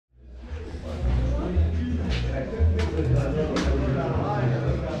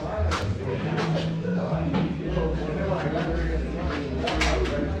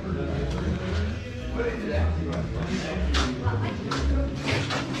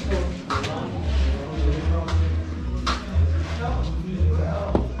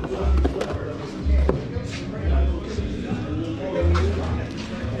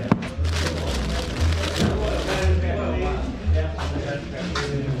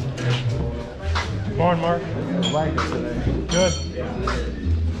Morning, Mark. Like it today. Good.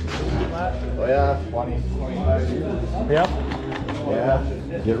 Oh yeah, 20, 25 years. Yep.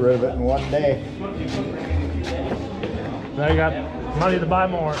 Yeah, get rid of it in one day. Now you got money to buy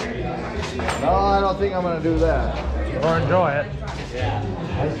more. No, I don't think I'm gonna do that. Or enjoy it.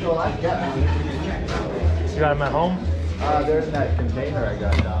 I still like getting You got them at home? they're in that container I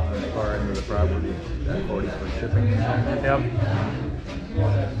got down in the far end of the property. That 40 for shipping. Yep.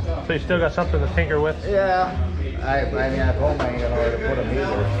 So you still got something to tinker with? Yeah. I mean, at home I ain't gonna know where to put them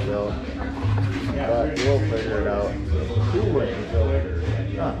either, so. But we'll figure it out. Coolant filter.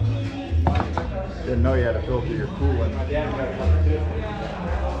 Huh. Didn't know you had to filter your coolant.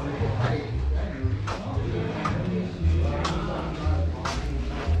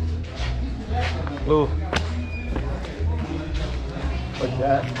 Ooh. What's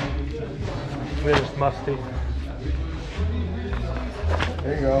that? It is musty.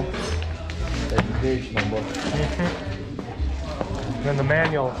 There you go. Educational book. And the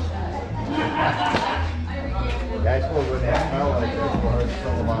manuals. Yeah, I suppose when they smell like this, we'll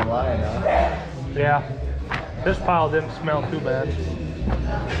sell them online, huh? Yeah. This pile didn't smell too bad.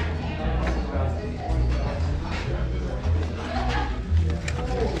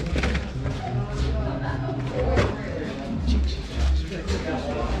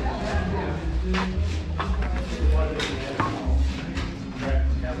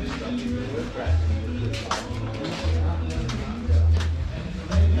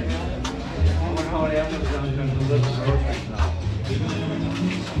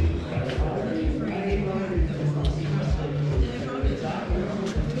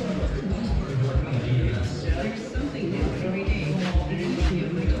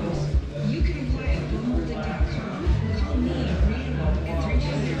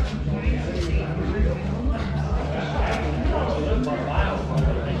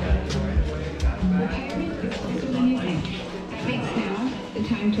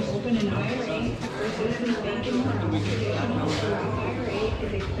 Time to open an IRA. First Citizens Bank in Monroe. Traditional Roth IRA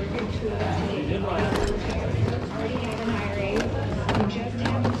is a perfect tool to take already have an IRA. You just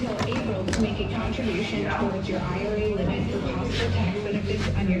have until April to make a contribution towards your IRA limit for possible tax benefits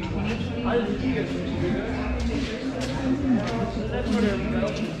on your 2021 tax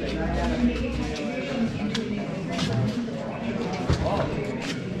Oh,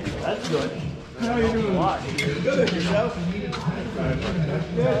 that's good. How are you doing? Good at yourself.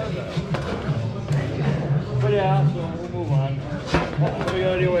 But yeah, so we'll move on. What do we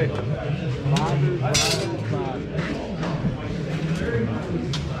gotta do? Wait.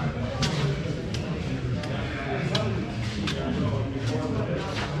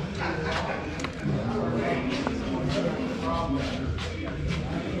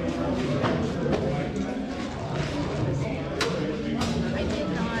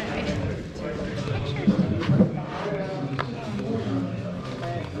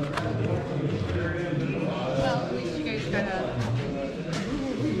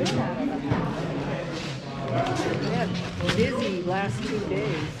 Busy last 2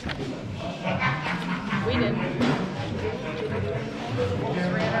 days. We didn't.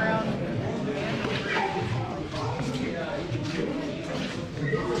 Just ran around.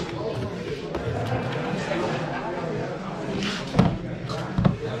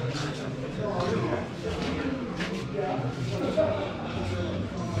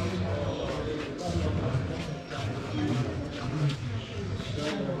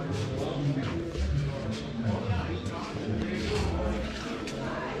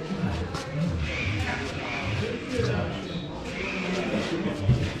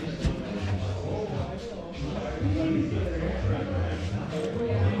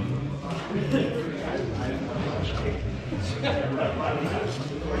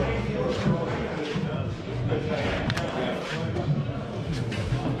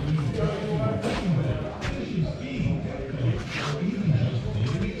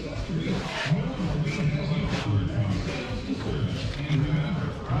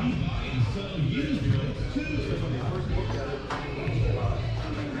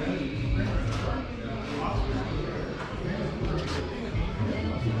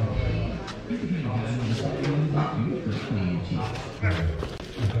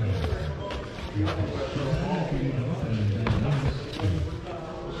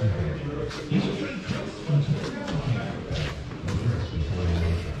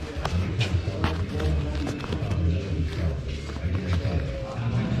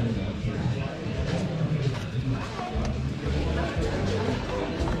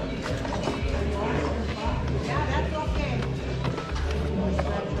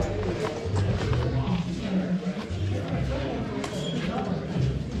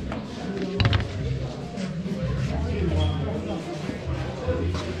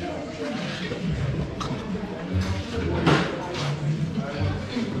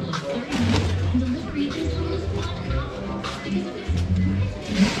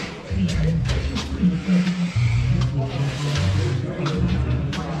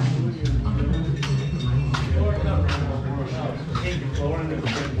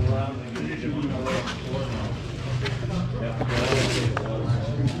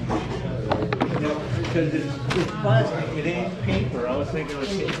 Because it's plastic, it ain't paper. I was thinking it was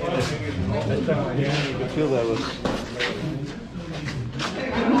paper. Yeah, you could feel that was.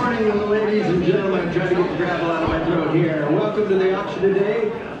 Good morning, ladies and gentlemen. I'm trying to get the gravel out of my throat here. Welcome to the auction today.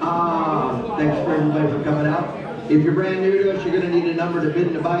 Thanks for everybody for coming out. If you're brand new to us, you're going to need a number to bid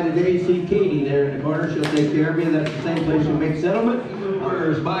and to buy today. See Katie there in the corner. She'll take care of you. That's the same place you make settlement.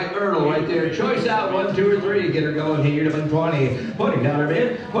 Orders by Earl right there. Choice out 1, 2, or 3. Get her going here. You'd have been $20. $20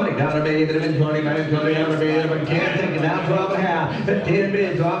 bid. $20 bid. It'd have been $20. $20 bid. But can't take it down 12 and a half. 10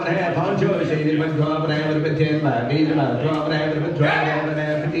 bid. 12 and a half. On choice. It'd have been 12 and a half. Would have been 10 by. Needs about 12 and a half. Would have been 12 and a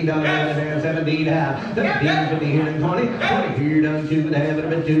half. $15 and a half. 17 and a half. 17, 50 here and 20. 20 here done 2 and a half. Would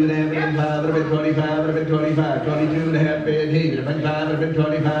have been 2 and a half. Would have been 5. Would have been 25. Would have been 25. 22 and a half bid. He would have been 5. Would have been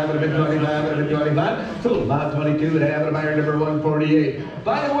 25. Would have been 25. Would have been 25. So about 22 and a half. Would have been number 148.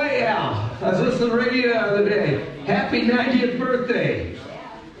 By the way, Al, I was listening to the radio the other day. Happy 90th birthday.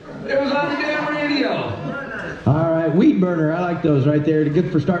 It was on the damn radio. All right, weed burner. I like those right there. They're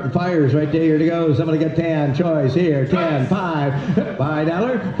good for starting fires right there. Here to go. Somebody got 10. Choice here. 10, 5.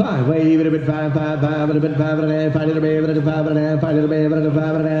 $5. 5. Wait, even if it 5, 5, 5. Would have been 5 and a half. 5 little baby. 5 and a half. 5 little baby.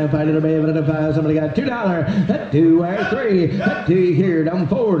 5 and a half. 5 little baby. 5. Somebody got $2. 2 where 3. 2 here. Down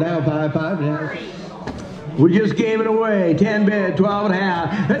 4. Down 5. 5 now. We just gave it away. 10 bid, 12 and a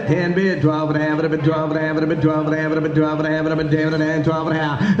half. 10 bid, 12 and a half. Would have been 12 and a half. Would have been 12 and a half. Would have been 12 and a half. Would have been 10 and a half. 12 and a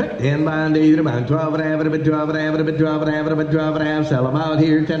half. 10 bond, either bond. 12 and a half. Would have been 12 and a half. Would have been 12 and a half. Would have been 12 and a half. Sell them out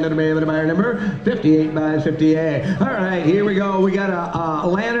here. 10 to the bay with a buyer number. 58 by 58. All right, here we go. We got a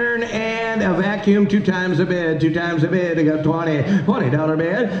lantern and a vacuum. 2 times the bid. 2 times the bid. We got $20. $20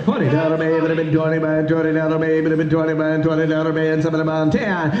 bid. $20 bid. Would have been 20 by $20 bid. Would have been 20 by $20 bid. Somebody bond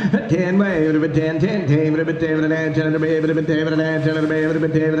 10. 10 way. Would have been 10. 10. 10. Would have been 10 and a half. 10 and a bay. Would have been 10 and a half. 10 and a bay. Would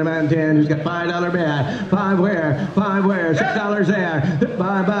have been 10 and a half. 10. Who's got $5 bid? 5 where? 5 where? $6 there.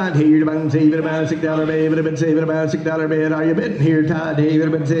 5 bond here. Bond saving about $6 bid. Would have been saving about $6 bid. Are you bidding here, Todd? Would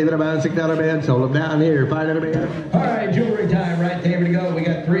have been saving about $6 bid. Sold them down here. $5 bid. All right, jewelry time right there. We go. We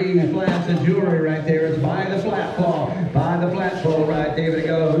got 3 flats of jewelry right there. It's buy the flat fall. Buy the flat fall right there. We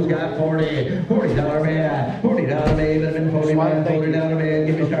go. Who's got 40? $40 bid. $40 bid. Would have been 40 bid. $40 bid.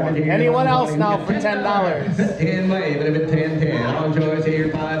 Give me started here. Anyone else now for $10? 10 way. Would have been 10, 10. On choice here.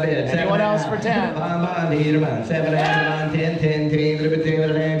 5 bids. Anyone else for 10? 5 bond here. About 7 and 10, 10, 10. Would have been 10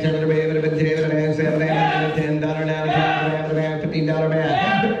 and a half. 10 and a bid. Would have been 10 and a half. 7 and $10 now. $15 bid.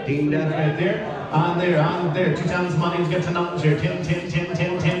 $15 right there. On there, 2 times money, let's get to numbers here. 10, 10, 10,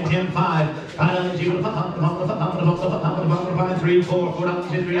 10, 10, 10, 5. 5, 3, 4, 4 down,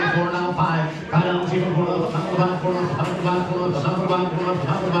 2, 3, and 4, now 5. 5 down, 2, 4, 5, 5, 5, 4, 5, 5, 5, 4, 5, 5, 5,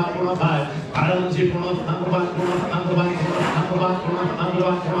 4, 5, 4, 5. 5 down, 2, 4, 5, 5, 5, 4, 5,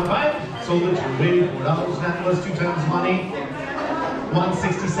 5, 4, 5. So the $4 that was 2 times money.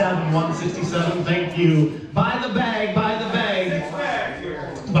 167, 167, thank you. Buy the bag, buy the bag.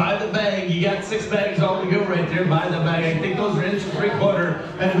 Buy the bag. You got 6 bags all to go right there. Buy the bag. I think those are 1 3/4.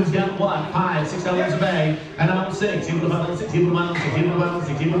 And who's got what? 5, $6 a bag. And I'm 6. He would have been 6. He would have been 6. He would have been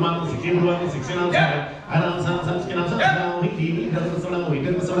 6. He would have been 6. He would have been 6. And I'm 6. And I'm 6. And I'm 6. Now he doesn't slow down. He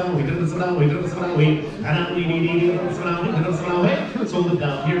doesn't slow down. He doesn't slow down. He doesn't slow down. And I'm he doesn't slow down. He doesn't slow down. Sold it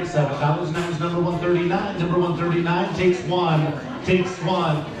down here at $7. Now it's number 139. Number 139 takes 1. Takes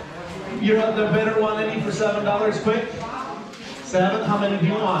 1. You're the better one. Any for $7 quick? 7? How many do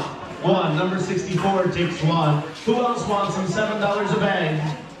you want? 1. Number 64 takes 1. Who else wants some $7 a bag?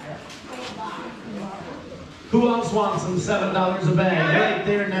 Who else wants some $7 a bag? Right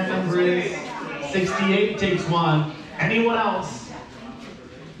there, and that number is 68 takes 1. Anyone else?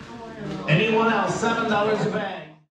 Anyone else? $7 a bag.